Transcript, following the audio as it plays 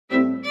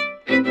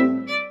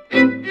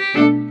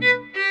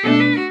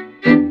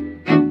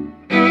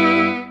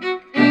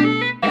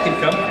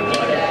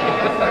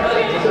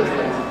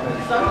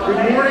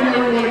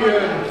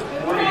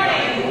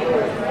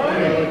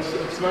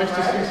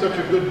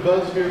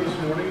here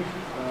this morning.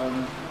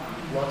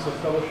 Lots of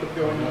fellowship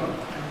going on.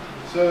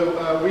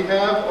 So we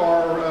have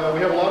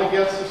a lot of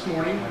guests this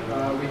morning.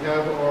 We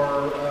have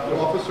our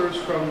officers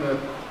from the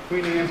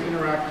Queen Anne's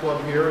Interact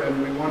Club here,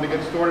 and we wanted to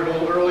get started a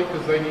little early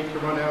because they need to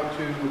run out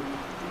to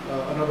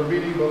another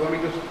meeting. But let me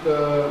just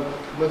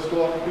list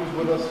off who's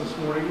with us this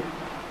morning.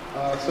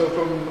 So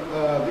from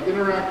the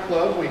Interact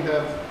Club, we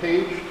have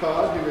Paige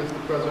Todd, who is the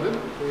president.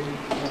 Paige,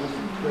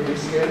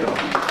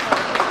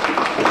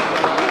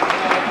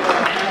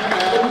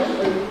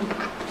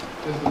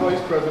 is the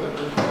vice president.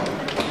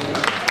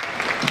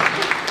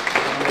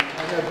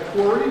 I have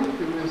Corey,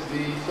 who is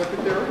the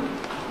secretary.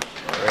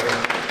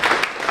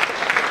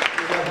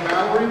 We have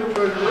Mallory, the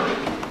treasurer.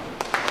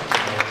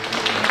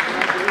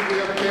 We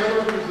have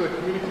Taylor, who's the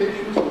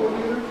communications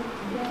coordinator.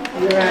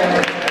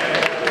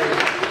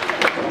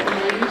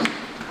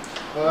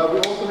 We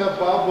also have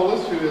Bob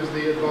Willis, who is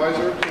the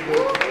advisor to the...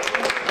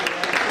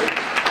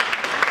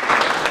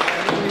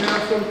 We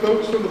have some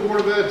folks from the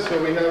Board of Ed.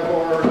 So we have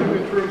our new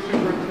interim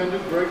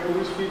superintendent,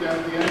 Pilewski, down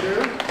at the end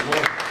there. We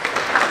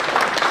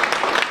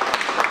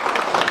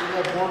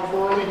have Mark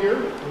Farley here,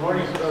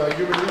 who's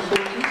human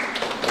resources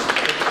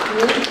at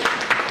school.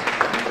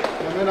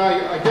 And then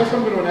I guess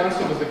I'm going to announce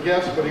him as a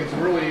guest, but he's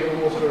really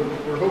almost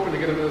we're hoping to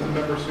get him as a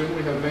member soon.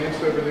 We have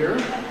Vance over there.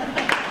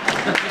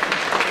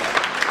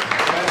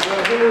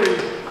 And Hillary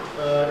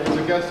is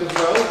a guest as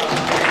well.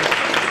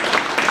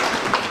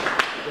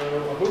 So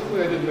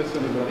hopefully I didn't miss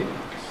anybody.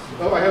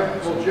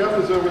 Oh, Jeff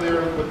is over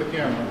there with the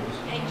camera.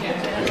 Hey, Jeff.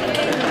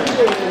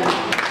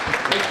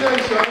 Okay,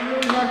 so I'm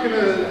really not going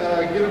to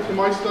get into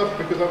my stuff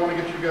because I want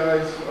to get you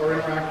guys, our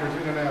interactors,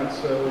 in and out.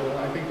 So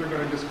I think they're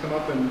going to just come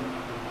up and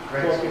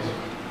talk.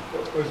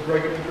 Was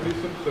Greg going to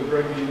introduce them? So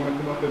Greg, do you want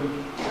to come up and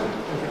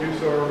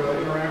introduce our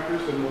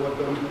interactors, and we'll let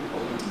them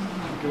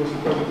give us a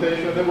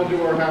presentation, and then we'll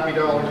do our happy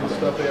dollars and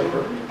stuff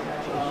after.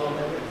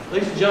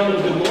 Ladies and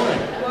gentlemen, good morning.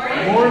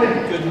 Good morning.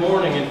 Good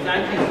morning, and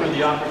thank you for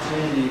the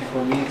opportunity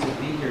for me to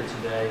be here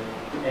today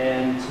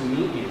and to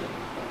meet you.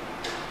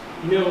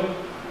 You know,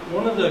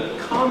 one of the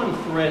common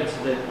threads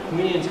that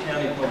Queen Anne's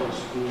County Public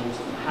Schools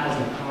has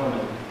in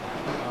common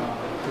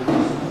with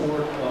the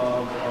support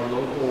of our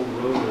local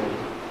Rotary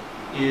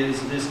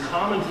is this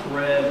common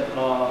thread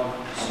of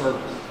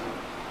service.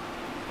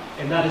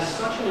 And that is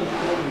such an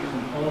important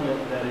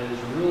component that is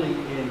really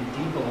in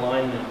deep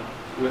alignment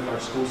with our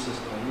school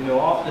system. You know,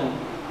 often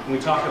when we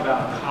talk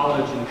about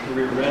college and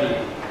career ready,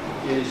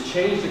 it has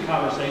changed the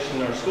conversation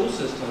in our school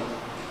system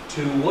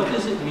to what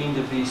does it mean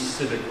to be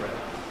civic ready?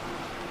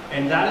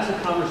 And that is a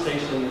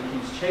conversation that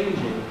keeps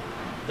changing,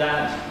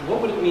 that what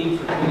would it mean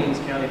for Queen Anne's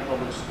County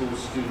Public Schools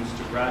students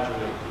to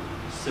graduate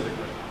civic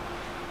ready?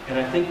 And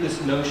I think this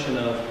notion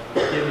of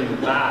giving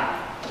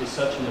back is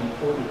such an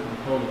important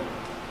component.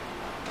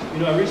 You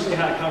know, I recently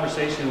had a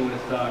conversation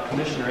with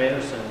Commissioner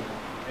Anderson,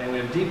 and we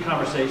had a deep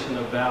conversation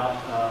about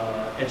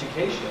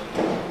education.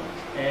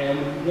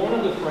 And one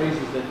of the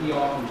phrases that he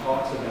often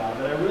talks about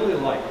that I really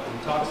like, he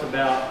talks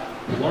about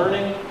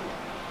learning,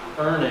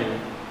 earning,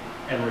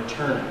 and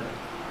returning.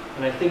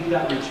 And I think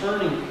that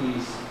returning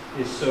piece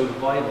is so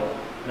vital.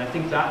 And I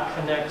think that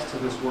connects to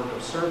this work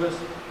of service,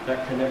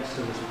 that connects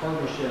to this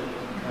partnership,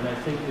 and I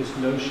think this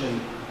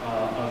notion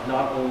of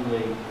not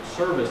only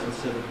service and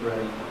civic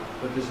ready,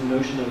 but this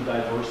notion of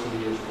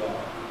diversity as well,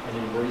 and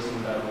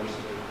embracing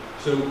diversity.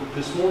 So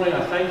this morning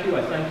I thank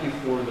you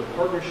for the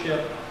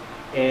partnership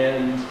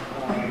and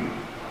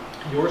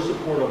your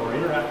support of our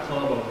Interact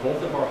Club of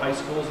both of our high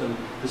schools. And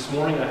this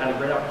morning I had a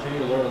great opportunity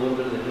to learn a little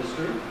bit of the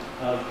history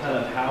of kind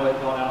of how it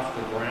got off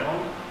the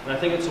ground. And I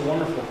think it's a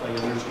wonderful thing,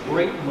 and there's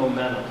great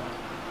momentum.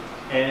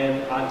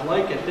 And I'd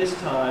like at this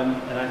time,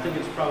 and I think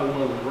it's probably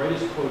one of the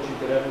greatest quotes you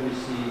could ever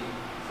receive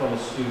from a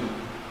student.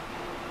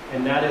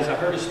 And that is, I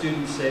heard a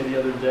student say the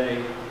other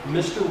day,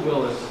 Mr.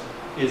 Willis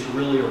is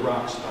really a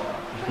rock star.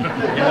 and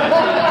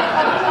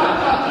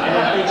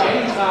I think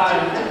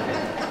anytime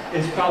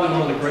is probably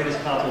one of the greatest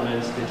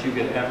compliments that you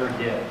could ever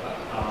get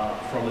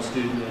from a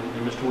student.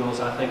 And Mr. Willis,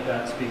 I think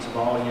that speaks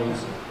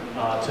volumes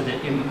to the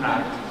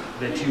impact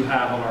that you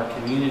have on our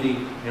community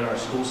and our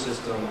school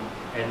system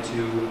and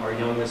to our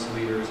youngest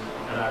leaders,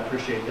 and I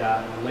appreciate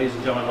that. And ladies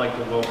and gentlemen, I'd like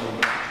to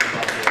welcome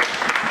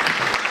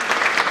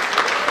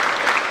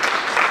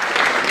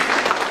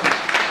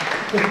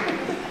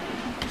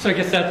So I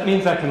guess that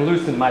means I can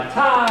loosen my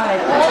tie,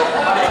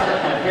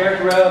 my hair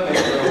grow, make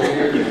it a little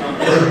weird to come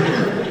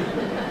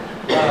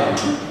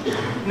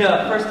No,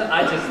 first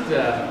I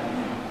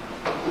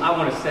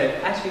want to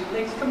say, actually,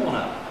 ladies, come on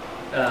up.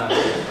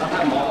 I'll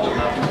have them all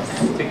up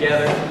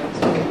together.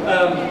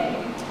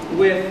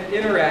 With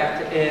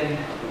Interact, and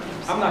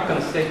I'm not going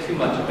to say too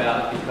much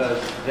about it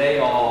because they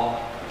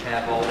all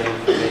have all the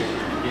information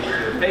to give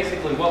here.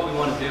 Basically, what we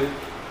want to do,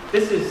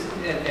 this is,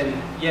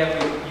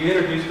 you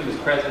introduced them as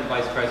president,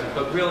 vice president,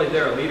 but really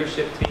they're a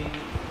leadership team,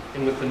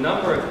 and with the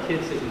number of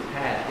kids that we've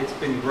had, it's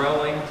been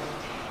growing,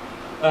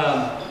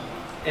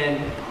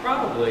 and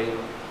probably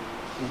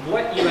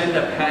what you end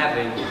up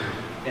having,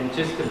 and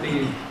just to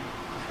be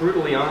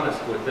brutally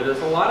honest with it, is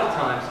a lot of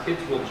times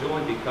kids will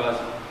join because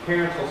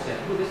parents will say,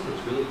 oh, this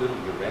looks really good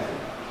on your resume.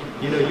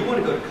 You know, you want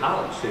to go to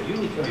college, so you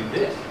need to do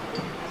this.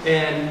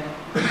 And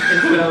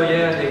so,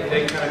 yeah,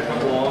 they kind of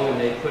come along and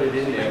they put it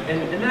in there.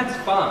 And that's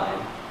fine.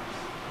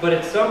 But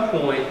at some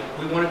point,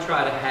 we want to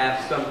try to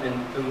have something,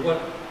 and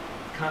what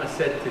kind of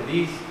said to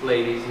these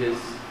ladies is,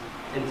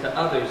 and to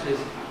others is,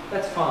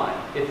 that's fine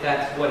if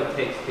that's what it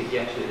takes to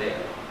get you there.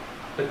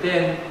 But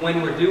then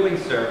when we're doing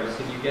service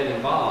and you get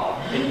involved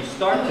and you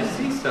start to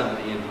see some of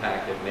the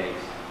impact it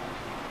makes,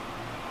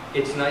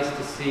 it's nice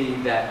to see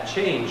that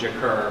change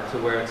occur to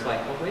where it's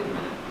like, well, wait a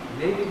minute,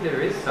 maybe there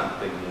is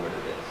something more to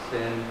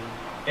this.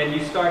 And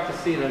you start to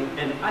see it,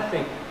 and I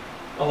think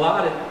a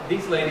lot of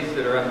these ladies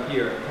that are up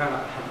here, kind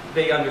of,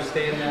 they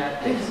understand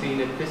that, they've seen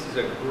it. This is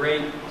a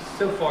great,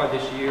 so far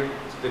this year,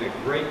 it's been a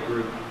great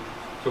group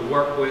to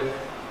work with.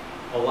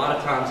 A lot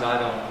of times I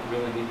don't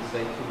really need to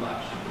say too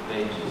much.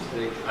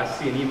 I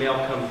see an email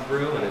come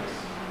through and it's,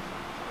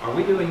 are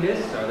we doing this?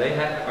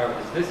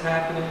 Is this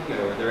happening?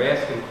 Or they're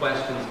asking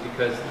questions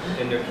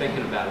and they're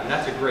thinking about it. And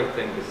that's a great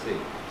thing to see.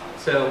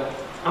 So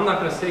I'm not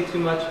going to say too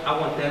much. I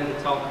want them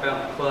to talk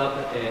about the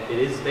club. It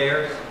is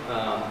theirs.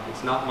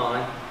 It's not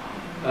mine.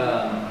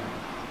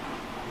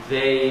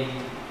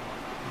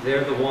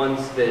 They're the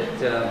ones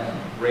that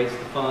raise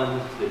the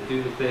funds, that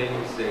do the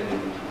things,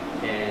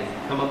 and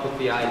come up with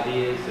the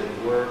ideas,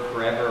 and we're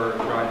forever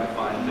trying to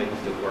find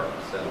things that work.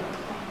 So,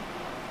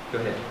 go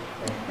ahead.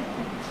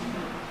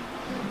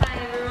 Hi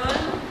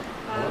everyone,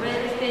 my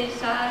name is Paige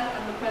Todd.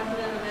 I'm the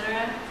president of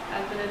Interact.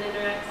 I've been in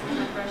Interact since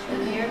my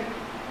freshman year,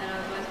 and I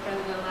was vice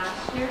president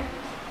last year.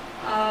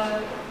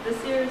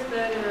 This year has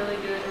been really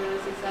good and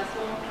really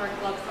successful. Our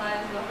club size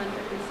is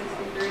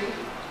 163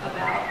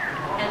 about,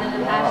 and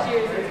in the past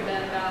years it's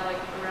been about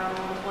like around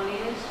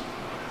 120-ish.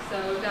 So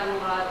we've gotten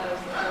a lot of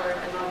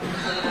support and a lot of people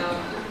coming out,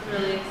 which is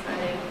really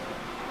exciting.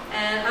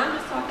 And I'm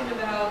just talking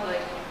about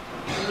like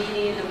the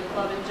meeting and the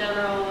club in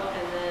general,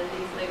 and then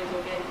these ladies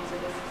will get into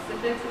the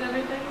specifics of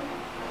everything.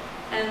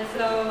 And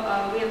so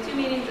we have 2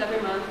 meetings every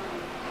month.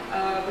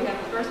 We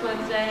have the first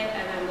Wednesday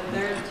and then the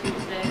third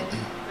Tuesday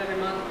of every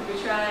month. We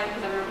try,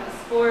 because everyone has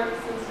sports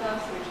and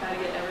stuff, so we try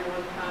to get everyone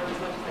to come as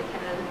much as they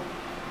can.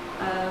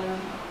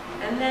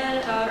 And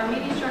then our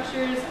meeting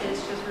structures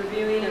is just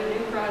reviewing of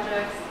new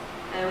projects,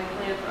 and we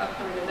plan for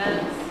upcoming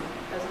events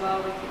as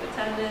well. We keep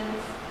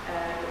attendance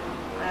and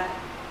that.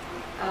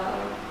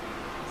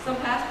 Some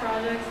past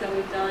projects that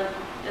we've done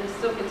and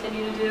still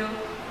continue to do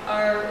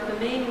are the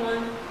main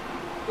one.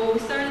 Well, we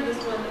started this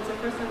one, it's the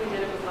first time we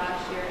did it was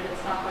last year, and it's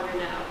Stop Hunger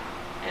Now.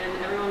 And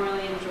everyone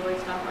really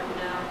enjoys Stop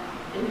Hunger Now.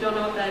 And if you don't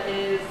know what that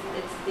is,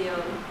 it's the,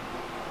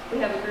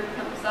 we have a group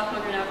come, Stop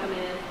Hunger Now come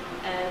in,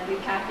 and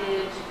we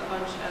package a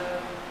bunch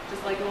of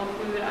just like little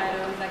food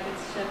items that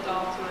gets shipped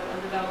off to an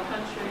undeveloped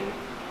country.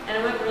 And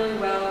it went really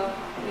well.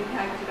 We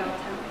packaged about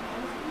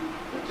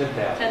 10,000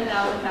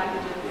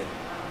 packages. Yeah.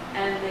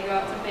 And they go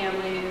out to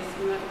families.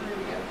 We went through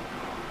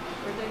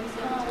where things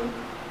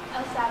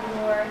El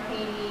Salvador,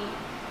 Haiti,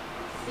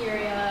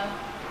 Syria,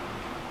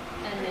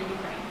 and then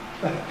Ukraine.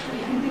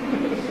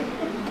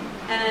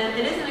 And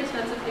it is an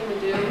expensive thing to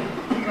do,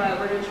 but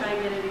we're going to try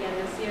and get it again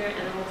this year,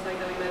 and it looks like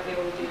that we might be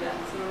able to do that.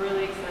 So we're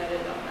really excited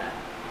about that.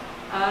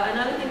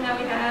 Another thing that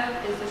we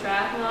have is the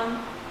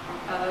triathlon.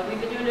 We've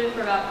been doing it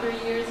for about 3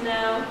 years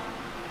now,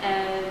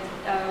 and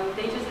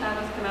they just have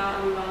us come out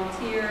and we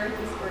volunteer.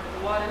 We work at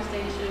the water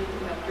station,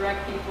 we have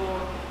direct people.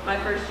 My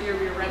first year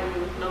we were writing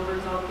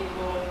numbers on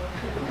people.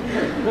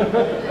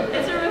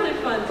 It's a really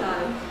fun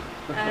time.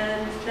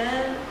 And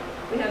then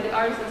we have the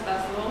Artisans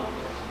Festival.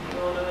 You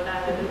all know what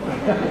that is.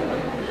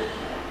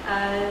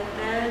 And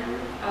then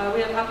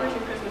we have Operation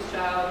Christmas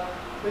Child,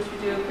 which we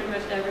do pretty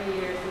much every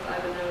year since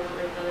I've been known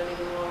for done it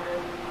even longer.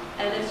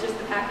 And it's just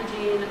the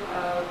packaging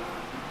of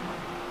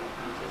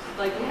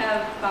like we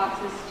have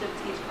boxes shipped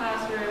to each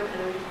classroom, and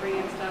we're just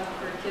bringing stuff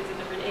for kids of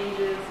different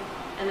ages,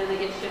 and then they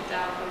get shipped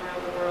out from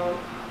around the world.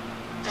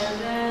 And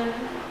then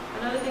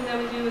another thing that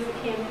we do is the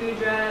canned food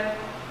drive.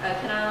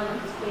 Ken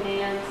Island versus Queen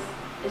Anne's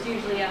is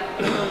usually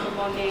at a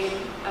football game,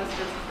 us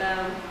versus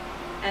them.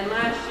 And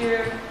last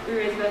year we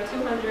raised about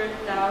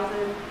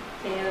 200,000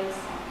 cans,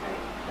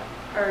 right?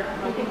 Or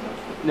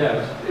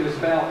no, it was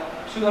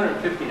about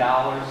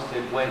 $250.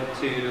 It went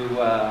to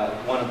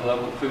one of the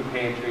local food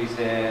pantries,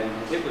 and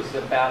it was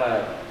about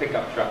a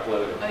pickup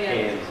truckload of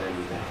cans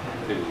and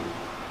food.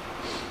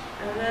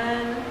 And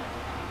then,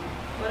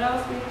 what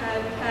else we've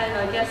had? We've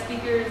had guest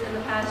speakers in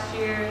the past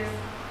years.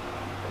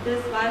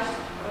 The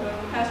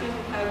past years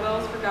we've had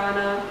Willis for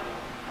Ghana.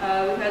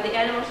 We've had the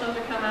animal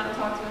shelter come out and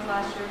talk to us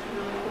last year, which was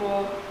really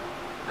cool.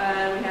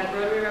 We had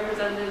Rotary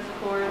representatives, of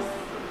course,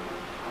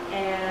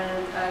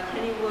 and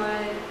Kenny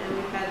Wood, and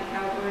we've had the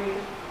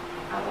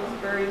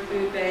Pilewski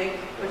Food Bank,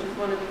 which is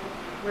one of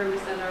where we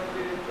send our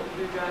food, the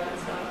food drive and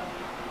stuff.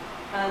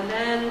 And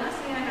then last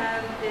thing I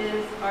have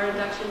is our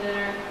induction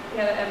dinner. We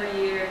have it every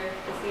year.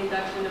 It's the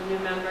induction of new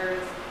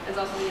members. It's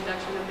also the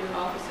induction of new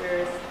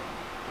officers.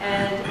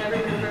 And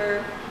every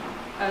member,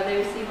 they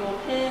receive a little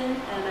pin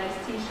and a nice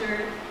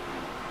t-shirt.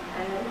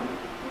 And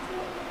that's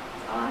it.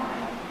 That's all I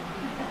have.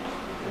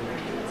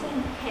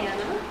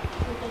 Hannah.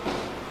 My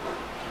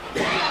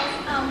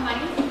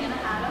name is Anna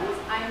Adams.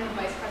 I am the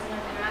Vice President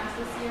of Interact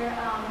this year.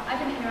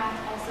 I've been in Interact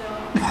also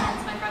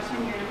since my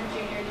freshman year and I'm a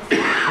junior this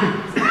year.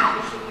 So I'll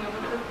be taking over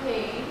for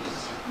Paige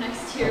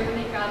next year when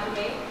they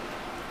graduate.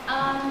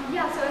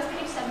 Yeah, so as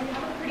Paige said, we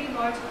have a pretty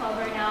large club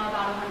right now,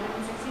 about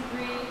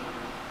 163.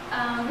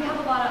 We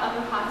have a lot of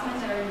upperclassmen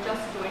that are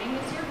just joining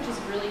this year, which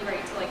is really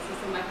great to see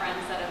some of my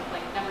friends that have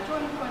never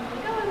joined before and they're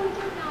like, oh, I want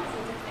to join now, so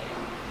it's exciting.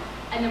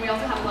 And then we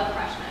also have a lot of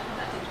freshmen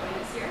that did join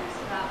this year,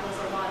 so that was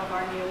a lot of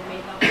our new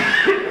makeup.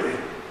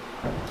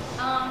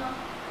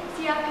 So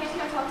yeah, Paige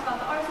and I talked about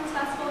the Artisans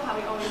Festival, how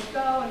we always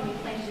go, and we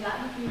plan to do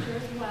that in the future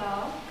as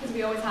well, because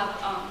we always have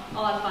a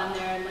lot of fun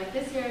there. And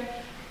this year,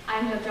 I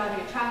ended up driving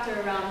a tractor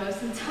around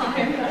most of the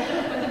time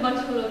with a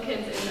bunch of little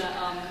kids in the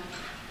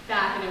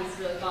back, and it was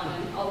really fun,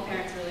 and all the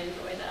parents really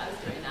enjoyed that I was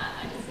doing that.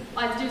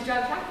 All I had to do was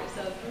drive a tractor,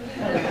 so it was really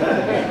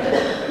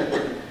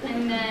good.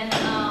 And then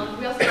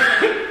we also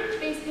did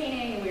face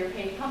painting, and we were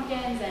painting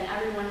pumpkins, and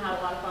everyone had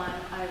a lot of fun.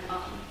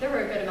 There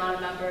were a good amount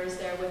of members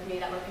there with me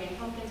that were painting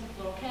pumpkins with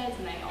little kids,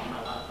 and they all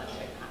had a lot of fun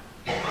doing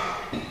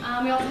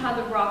that. We also had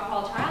the Rock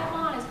Hall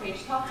Triathlon, as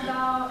Paige talked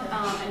about,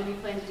 and we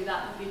plan to do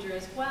that in the future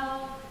as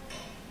well.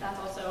 That's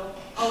also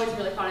always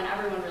really fun, and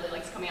everyone really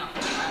likes coming out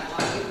for the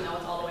triathlon, even though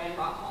it's all the way in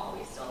Rock Hall.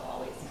 We still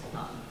always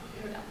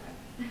go down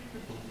there.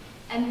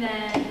 And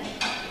then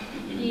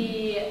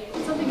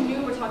something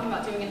new we're talking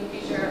about doing in the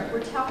future.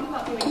 We're talking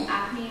about doing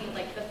Acme,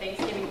 the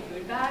Thanksgiving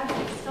food bags.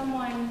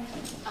 Someone,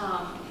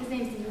 his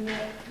name's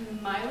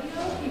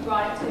Milio. He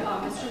brought it to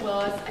Mr.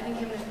 Willis. I think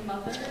him and his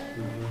mother.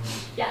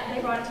 Yeah,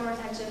 they brought it to our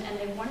attention, and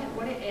they wanted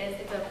what it is.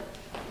 It's a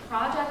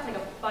project,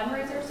 a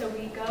fundraiser. So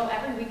we go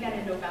every weekend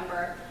in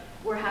November.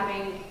 We're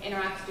having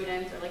Interact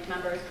students or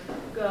members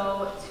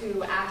go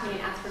to Acme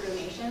and ask for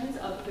donations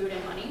of food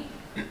and money,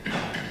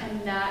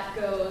 and that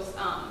goes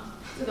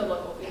to the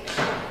local food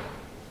bank.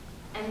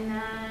 And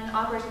then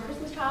Operation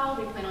Christmas Child,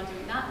 we plan on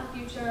doing that in the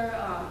future.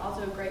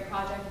 Also a great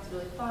project, it's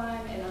really fun,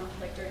 and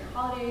during the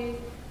holidays.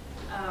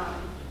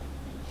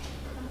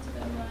 That's a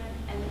good one.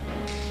 And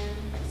then,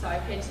 sorry,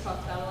 Paige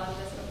talked about a lot of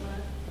this, but I'm going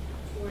to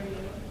forward you.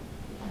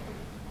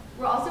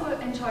 We're also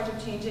in charge of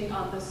changing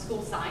the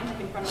school sign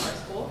in front of our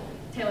school.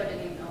 Taylor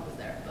didn't even know it was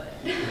there, but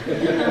so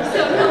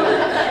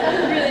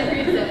really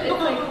reads it.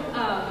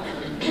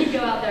 It's we go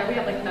out there, we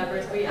have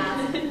members, we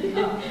ask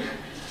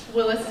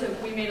Willis,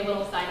 we made a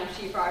little sign-up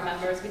sheet for our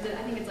members. We did,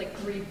 I think it's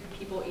 3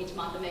 people each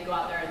month, and they go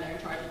out there and they're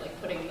in charge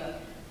of putting the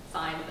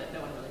sign that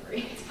no one really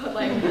reads, but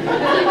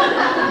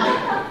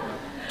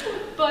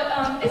but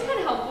it's kind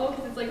of helpful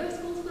because it's oh,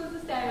 school's closed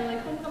this day, or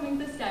homecoming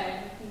this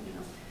day,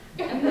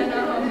 And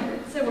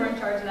then so we're in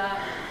charge of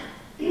that.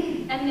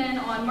 And then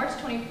on March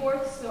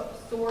 24th,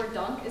 Soar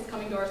Dunk is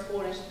coming to our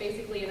school, and it's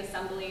basically an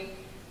assembly.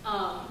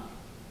 I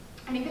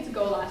think it's a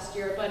go last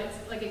year, but it's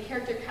a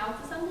character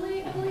counts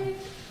assembly, I believe.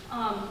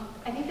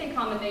 I think they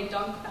come and they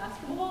dunk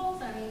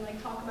basketballs and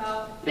talk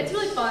about. It's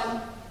really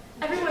fun.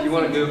 Everyone. If you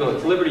want to Google,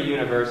 it's Liberty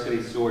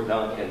University Soar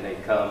Dunk, and they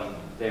come.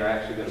 They're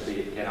actually going to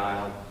be at Kent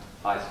Island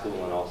High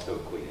School and also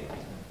Queen Anne.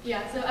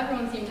 Yeah, so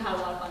everyone seemed to have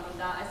a lot of fun with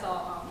that. I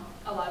saw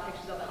a lot of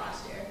pictures of it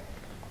last year.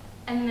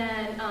 And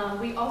then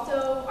we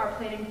also are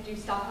planning to do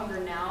Stop Hunger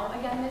Now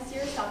again this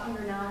year. Stop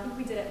Hunger Now, I think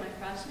we did it my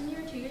freshman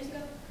year, 2 years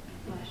ago.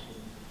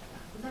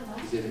 Was that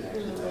last year?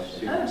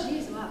 Oh,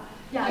 geez, wow.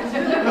 Yeah, it was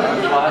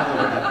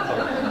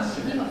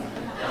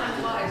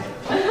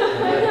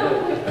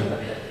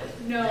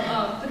No,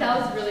 but that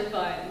was really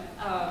fun.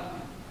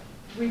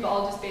 We've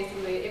all just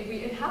basically,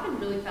 it happened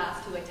really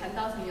fast too,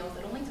 10,000 meals.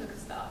 It only took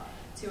us about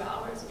 2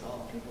 hours with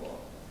all the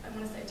people, I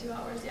want to say 2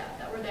 hours, yeah,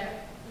 that were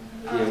there.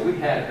 Yeah, we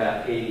had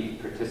about 80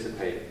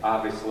 participate.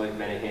 Obviously,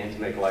 many hands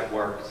make light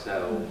work,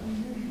 so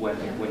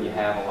when you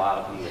have a lot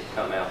of them that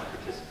come out and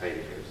participate,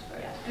 it goes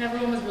fast. Yeah, and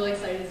everyone was really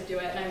excited to do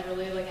it, and I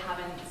really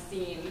haven't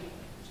seen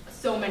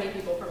so many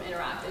people from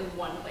Interact in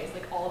one place,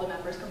 all the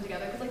members come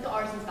together, because the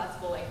Artisans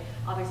Festival,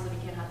 obviously we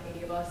can't have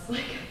 80 of us,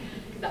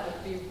 because that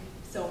would be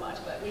so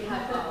much, but we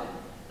have,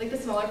 the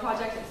smaller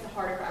projects, it's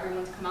harder for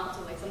everyone to come out,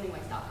 so something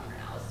like Stop Hunger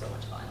Now is so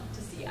much fun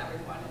to see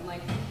everyone, and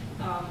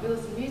we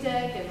listened to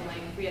music, and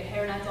we had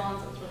hairnets on,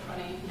 so it was real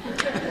funny.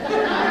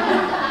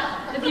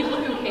 The people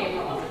who came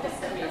were also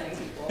just amazing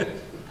people.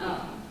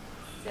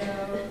 So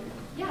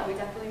yeah, we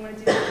definitely want to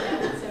do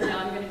that again, so now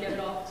I'm going to give it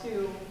off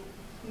to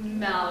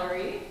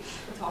Mallory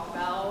to talk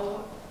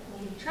about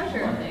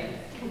treasure things.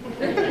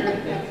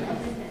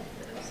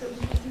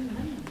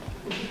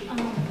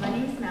 My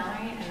name is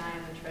Mallory, and I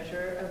am the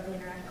treasurer of the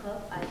Interact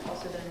Club. I've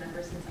also been a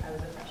member since I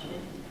was a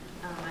freshman.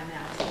 I'm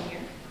now a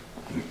senior,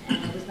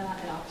 and I was not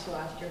an officer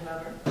last year,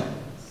 however.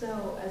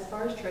 So as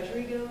far as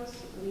treasury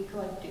goes, we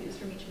collect dues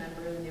from each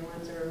member. The new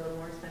ones are a little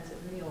more expensive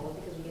than the old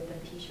because we get them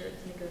t-shirts,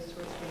 and it goes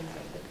towards things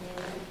like the pins,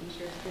 the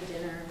t-shirts, the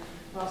dinner.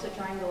 We're also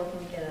trying to look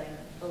and get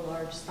a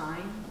large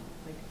sign,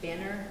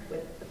 banner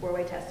with the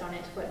 4-way test on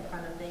it to put in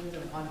front of things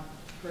and on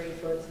parade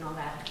floats and all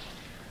that.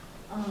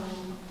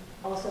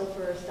 Also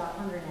for Stop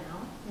Hunger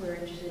Now, we're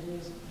interested in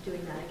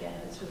doing that again.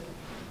 It's really,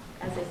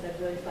 as I said,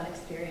 really fun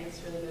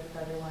experience, really good for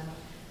everyone.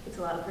 it's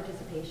a lot of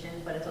participation,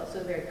 but it's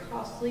also very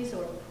costly, so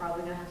we're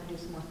probably going to have to do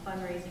some more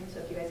fundraising. So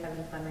if you guys have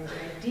any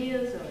fundraising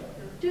ideas or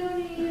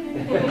donate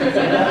anything, throw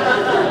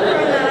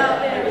that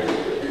out there.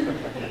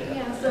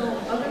 Yeah, so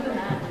other than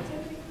that,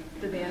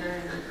 the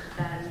banner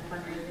and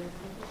fundraising.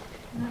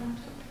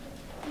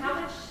 How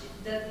much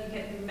does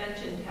you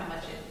mentioned how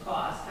much it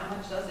costs? How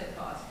much does it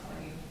cost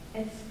when you?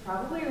 It's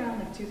probably around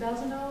like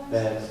 $2,000.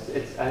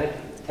 It's I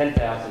think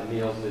 10,000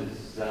 meals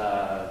is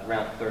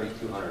around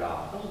 $3,200.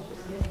 Oh,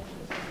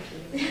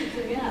 so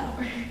yeah,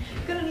 we're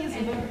gonna need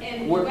some.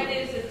 And We're- when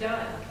is it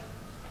done?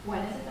 When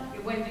is it done?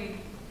 When do you,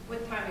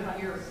 what time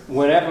of year?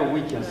 Whenever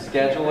we can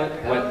schedule it.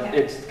 Okay.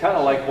 It's kind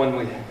of like when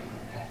we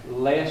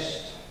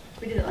last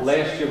We did it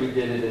last year we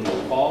did it in the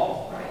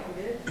fall. Right,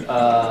 we did it.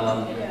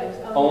 Um, Yeah, it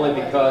was- Only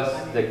because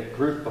the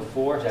group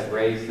before had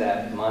raised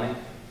that money,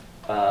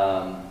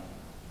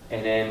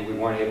 and then we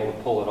weren't able to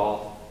pull it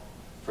off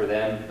for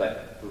them,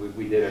 but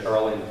we did it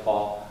early in the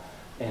fall.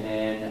 And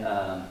then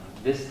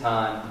this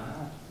time,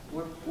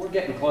 we're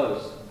getting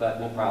close, but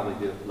we'll probably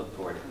look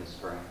for it in the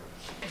spring,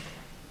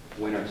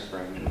 winter,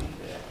 spring.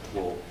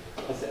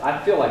 I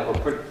feel like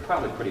we're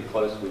probably pretty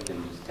close. We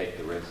can just take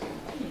the risk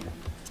and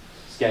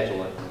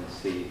schedule it and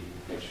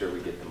make sure we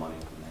get the money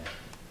from there.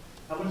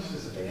 How much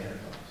does the banner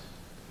cost?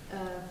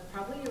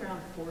 Probably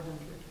around 400.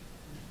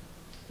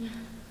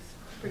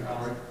 Pretty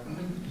Howard,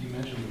 you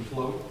mentioned the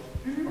float.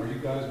 Are you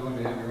guys going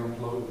to have your own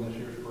float in this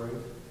year's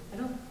parade?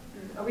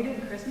 Are we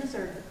doing Christmas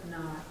or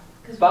not?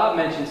 Bob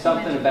mentioned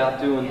something about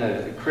doing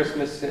the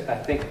Christmas, I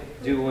think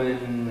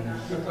doing,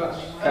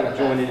 kind of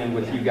joining in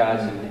with you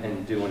guys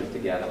and doing it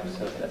together.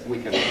 So that's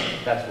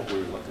what we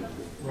were looking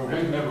for. Well,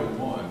 we've never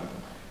won.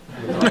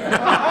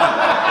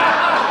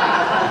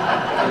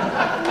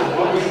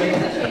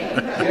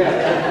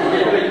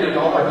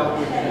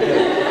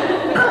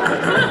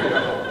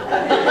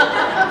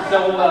 So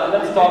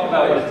let's talk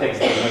about what it takes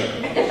to win.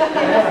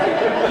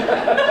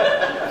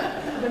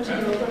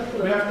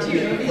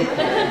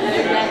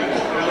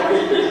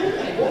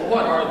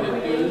 What are the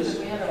dues?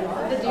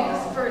 The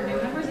dues for new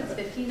members, it's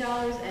 $15,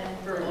 and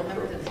for old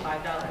members, it's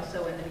 $5.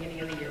 So in the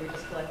beginning of the year, we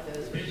just collect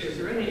those. Is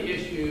there any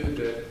issue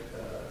that,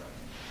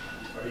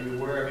 are you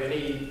aware of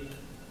any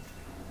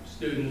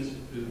students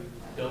who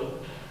don't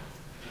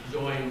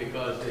join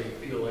because they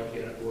feel like they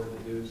can't afford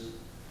the dues?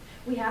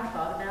 We have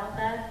thought about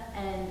that,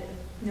 and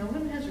no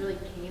one has really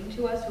came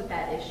to us with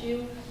that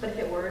issue. But if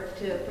it were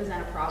to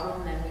present a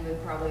problem, then we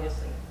would probably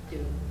just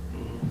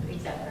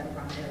accept them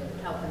from it,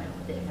 or help them out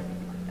with it, and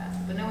everything like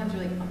that. But no one's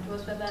really come to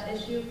us with that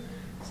issue,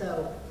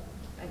 so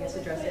I guess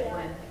address it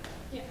when.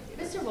 Yeah,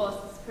 Mr. Willis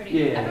is pretty.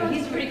 Yeah.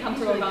 Everyone's pretty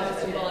comfortable really about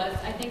good, Mr. yeah. Willis.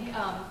 I think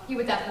he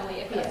would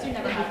definitely, if a student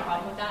ever had a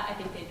problem with that, I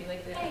think they'd be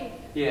like, "Hey,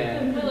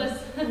 Yeah.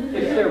 Willis."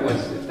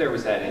 If there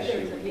was that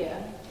issue, Yeah.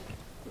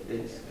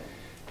 it's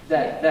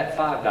that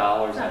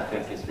 $5 I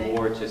think is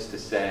more just to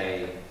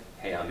say,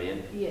 hey, I'm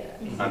in. Yeah.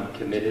 I'm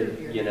committed,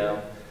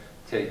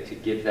 to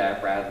give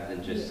that rather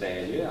than just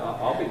saying, yeah,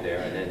 I'll be there.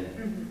 And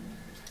then,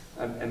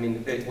 I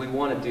mean, we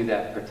want to do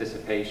that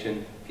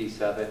participation piece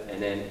of it, and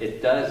then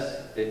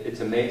it's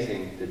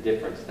amazing the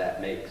difference that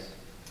makes.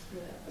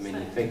 I mean,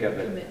 you think of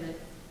it,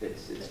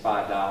 it's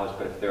 $5,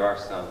 but if there are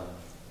some,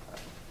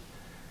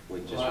 we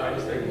just Well, I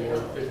was raise thinking it. more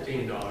than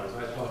 $15.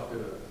 I talked to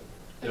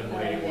a young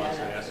lady once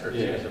and asked her if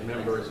she was a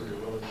member, and she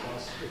said, well, it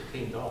costs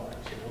 $15,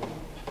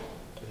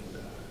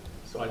 And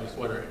so I just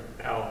wonder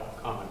how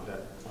common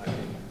that might be.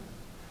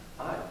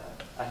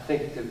 I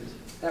think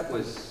that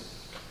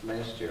was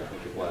last year, I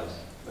think it was.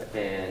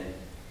 And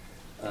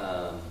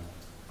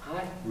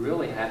I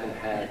really haven't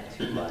had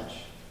too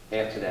much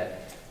after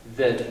that.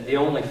 The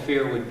only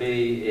fear would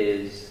be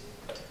is,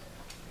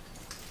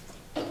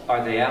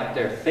 are they out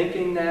there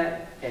thinking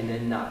that and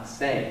then not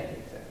saying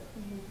anything?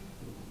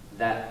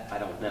 That, I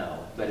don't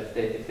know. But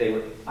if they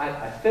were,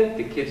 I think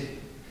the kids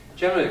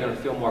generally are going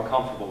to feel more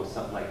comfortable with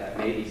something like that,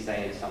 maybe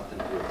saying something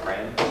to a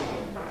friend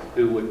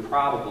who would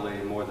probably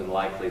more than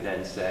likely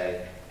then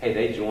say, hey,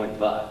 they joined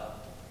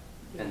but,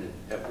 and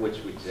at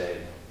which we'd say,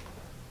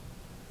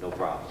 no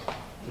problem.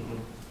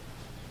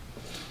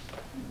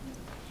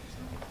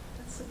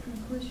 That's the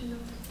conclusion of.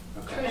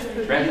 Okay.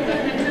 Turn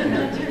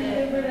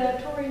it over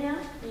to Tori now.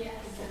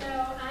 Yes,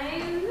 so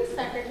I'm the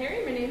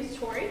secretary. My name is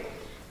Tori.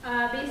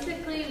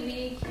 Basically,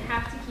 we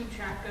have to keep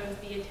track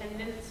of the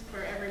attendance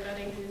for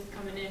everybody who's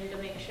coming in to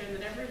make sure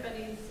that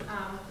everybody's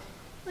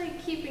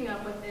like keeping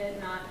up with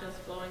it, not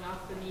just blowing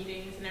off the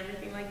meetings and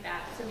everything like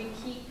that. So we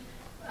keep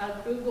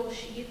Google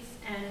Sheets,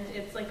 and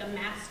it's like a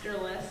master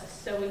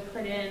list. So we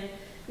put in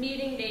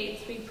meeting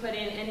dates, we put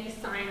in any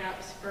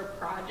sign-ups for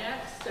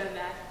projects, so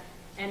that,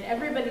 and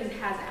everybody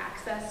has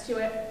access to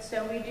it.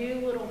 So we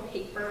do little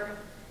paper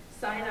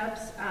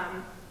sign-ups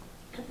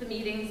at the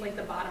meetings, like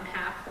the bottom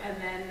half, and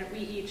then we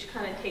each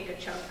kind of take a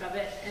chunk of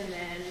it and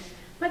then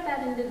put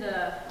that into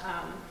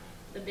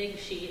the big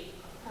sheet.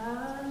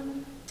 Let's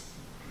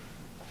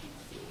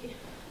see.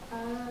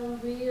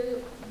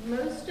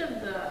 Most of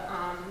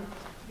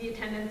the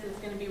attendance is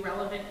going to be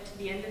relevant to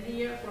the end of the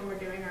year when we're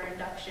doing our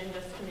induction,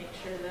 just to make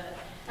sure that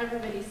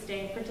everybody's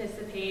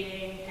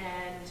participating,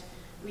 and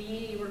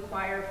we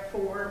require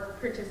 4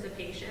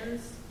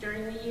 participations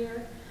during the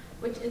year,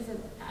 which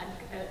isn't bad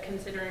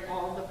considering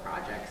all of the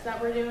projects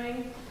that we're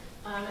doing.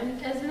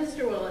 And as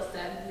Mr. Willis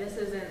said, this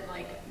isn't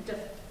like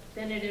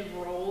definitive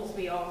roles.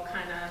 We all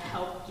kind of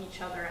help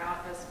each other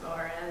out as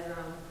far as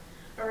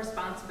our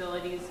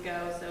responsibilities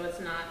go, so it's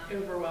not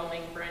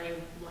overwhelming for any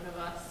one of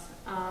us.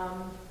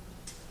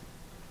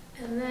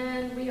 And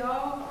then we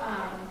all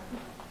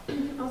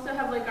also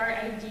have like our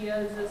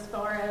ideas as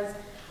far as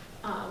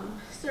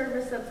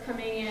service that's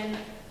coming in.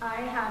 I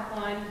have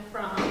one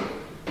from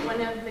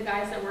one of the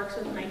guys that works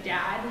with my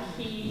dad.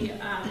 He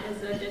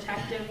is a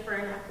detective for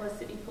Annapolis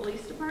City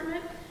Police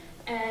Department,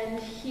 and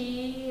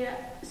he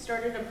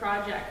started a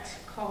project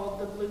called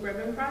the Blue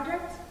Ribbon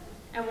Project,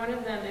 and one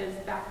of them is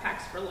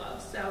Backpacks for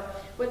Love. So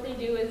what they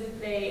do is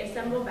they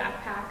assemble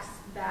backpacks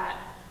that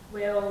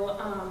will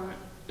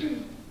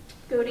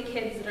go to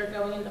kids that are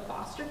going into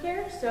foster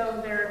care.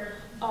 So they're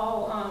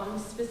all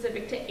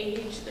specific to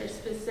age, they're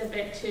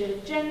specific to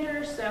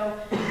gender. So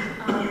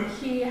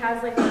he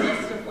has like a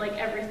list of like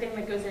everything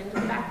that goes into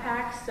the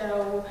backpack.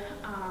 So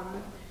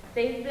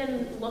they've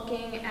been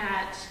looking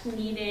at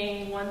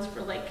needing ones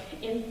for like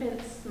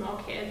infants, small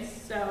kids.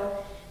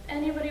 So if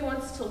anybody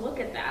wants to look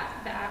at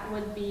that, that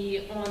would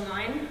be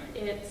online.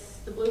 It's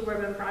the Blue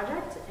Ribbon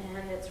Project,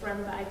 and it's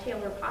run by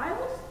Taylor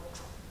Piles.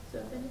 So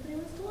if anybody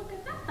wants to look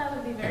at that, that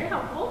would be very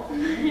helpful.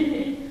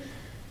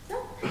 So,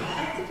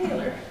 back to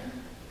Taylor.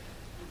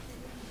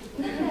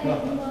 Okay,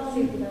 well,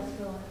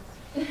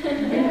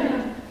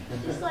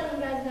 just letting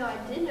you guys know, I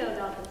did know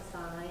about the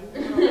sign.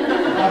 Just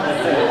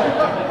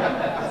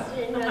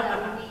didn't know that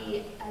would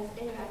be as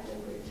interactive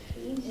as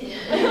teach.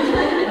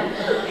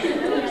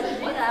 Never had to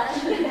do that.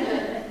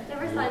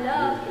 Never signed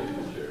up.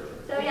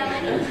 So yeah, my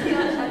name is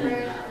Taylor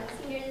Shepard. I'm a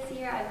senior this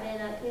year. I've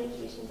been a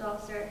communications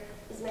officer.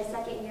 This is my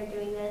 2nd year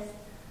doing this.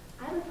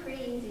 I have a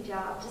pretty easy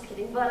job, just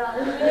kidding. But I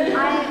don't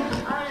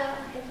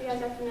know if you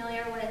guys are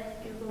familiar with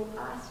Google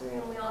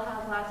Classroom. We all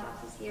have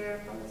laptops this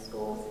year from the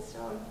school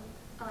system.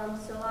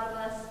 So a lot of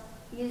us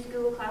use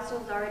Google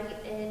Classrooms already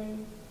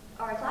in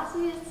our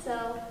classes.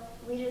 So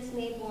we just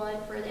made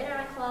one for the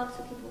Interact Club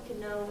so people can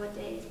know what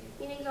days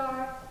meetings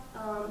are,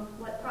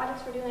 what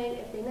projects we're doing.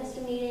 If they missed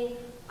a meeting,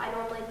 I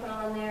normally put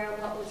on there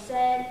what was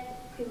said,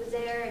 who was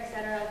there,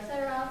 etc.,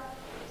 etc.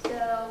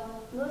 So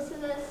most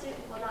of the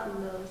students, well, not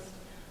most,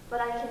 but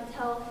I can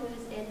tell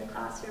who's in the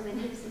classroom and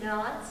who's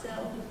not. So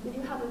we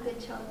do have a good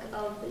chunk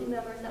of new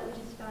members that we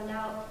just found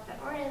out that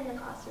aren't in the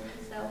classroom.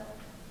 So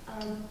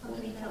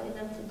we'll be telling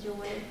them to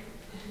join.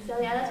 So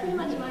yeah, that's pretty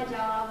much my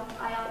job.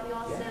 We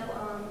also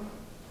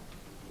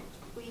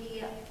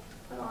we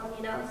put on the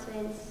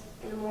announcements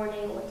in the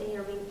morning, what day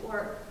or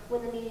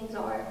when the meetings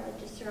are, like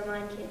just to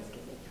remind kids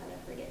because they kind of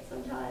forget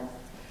sometimes.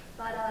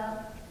 But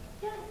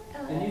yeah.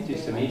 And you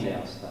do some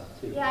email stuff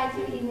too. Yeah, I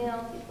do email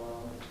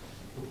people.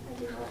 I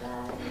do all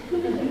that.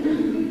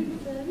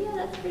 So yeah,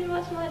 that's pretty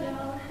much my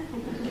job.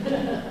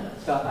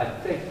 So I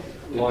think,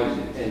 Lauren,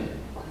 and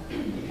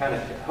you kind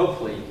of,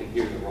 hopefully you can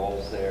hear the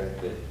roles there,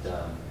 but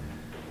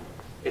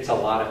it's a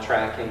lot of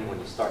tracking when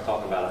you start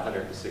talking about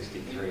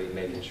 163,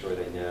 making sure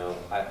they know.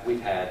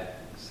 We've had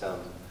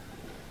some,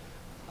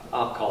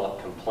 I'll call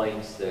it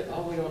complaints that,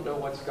 oh, we don't know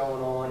what's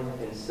going on,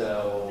 and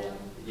so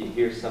you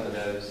hear some of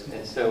those,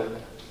 and so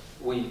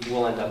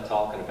we'll end up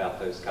talking about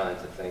those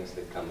kinds of things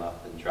that come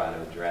up and try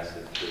to address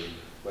it through,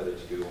 whether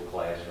it's Google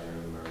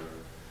Classroom or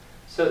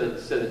so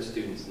that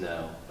students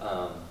know.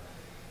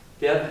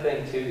 The other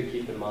thing too to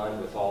keep in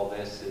mind with all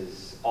this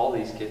is all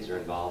these kids are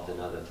involved in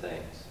other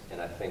things, and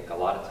I think a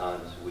lot of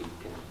times we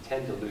can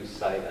tend to lose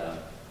sight of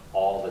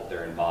all that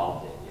they're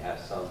involved in. You have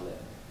some that,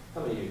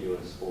 how many of you are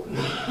doing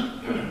sports?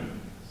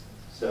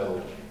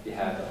 So you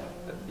have,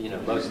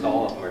 most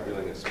all of them are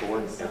doing a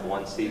sport in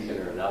one season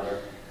or another,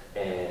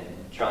 and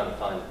trying to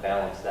find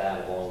balance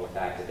that along with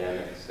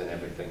academics and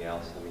everything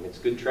else. I mean, it's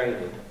good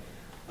training,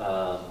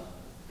 but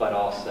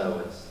also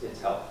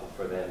it's helpful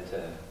for them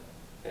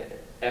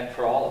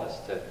for all of us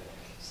to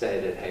say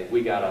that, hey,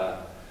 we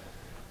gotta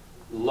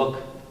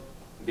look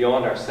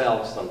beyond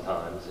ourselves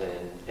sometimes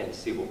and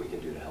see what we can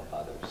do to help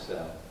others.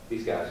 So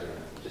these guys are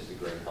just a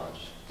great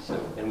bunch. So,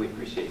 and we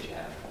appreciate you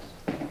having us.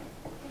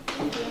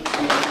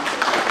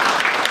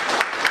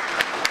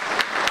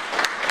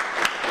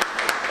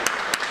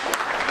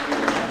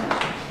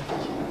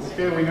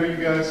 Okay, we know you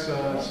guys,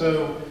 I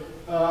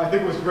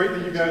think it was great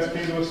that you guys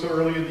came to us so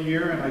early in the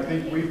year, and I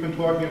think we've been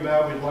talking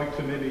about we'd like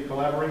to maybe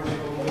collaborate with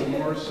you a little bit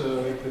more,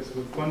 so if it's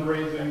with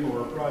fundraising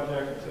or a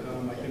project,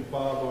 I think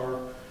Bob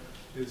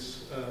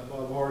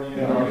Hardy,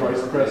 and our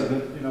Vice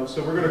President.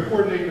 So we're going to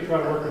coordinate to try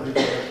to work with you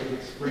guys, because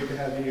it's great to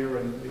have you here,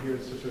 and here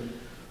it's such a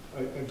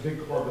big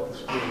club at the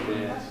school.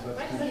 Yeah. So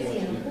that's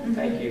fantastic.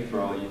 Thank you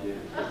for all you do.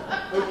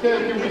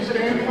 Okay, can we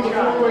stand for the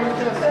four-way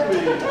test,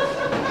 please?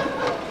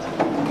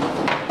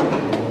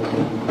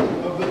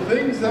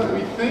 Things that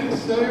we think,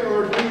 say,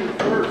 or do.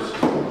 First,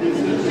 is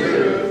it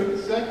true?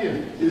 Second,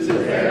 is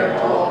it fair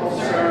for all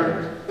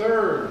concerned?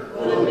 Third,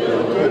 will it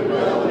build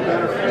goodwill and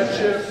better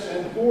friendships?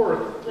 And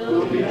fourth,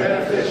 will it be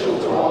beneficial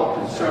to all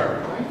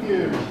concerned? Thank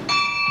you.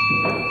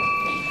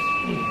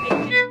 Thank you.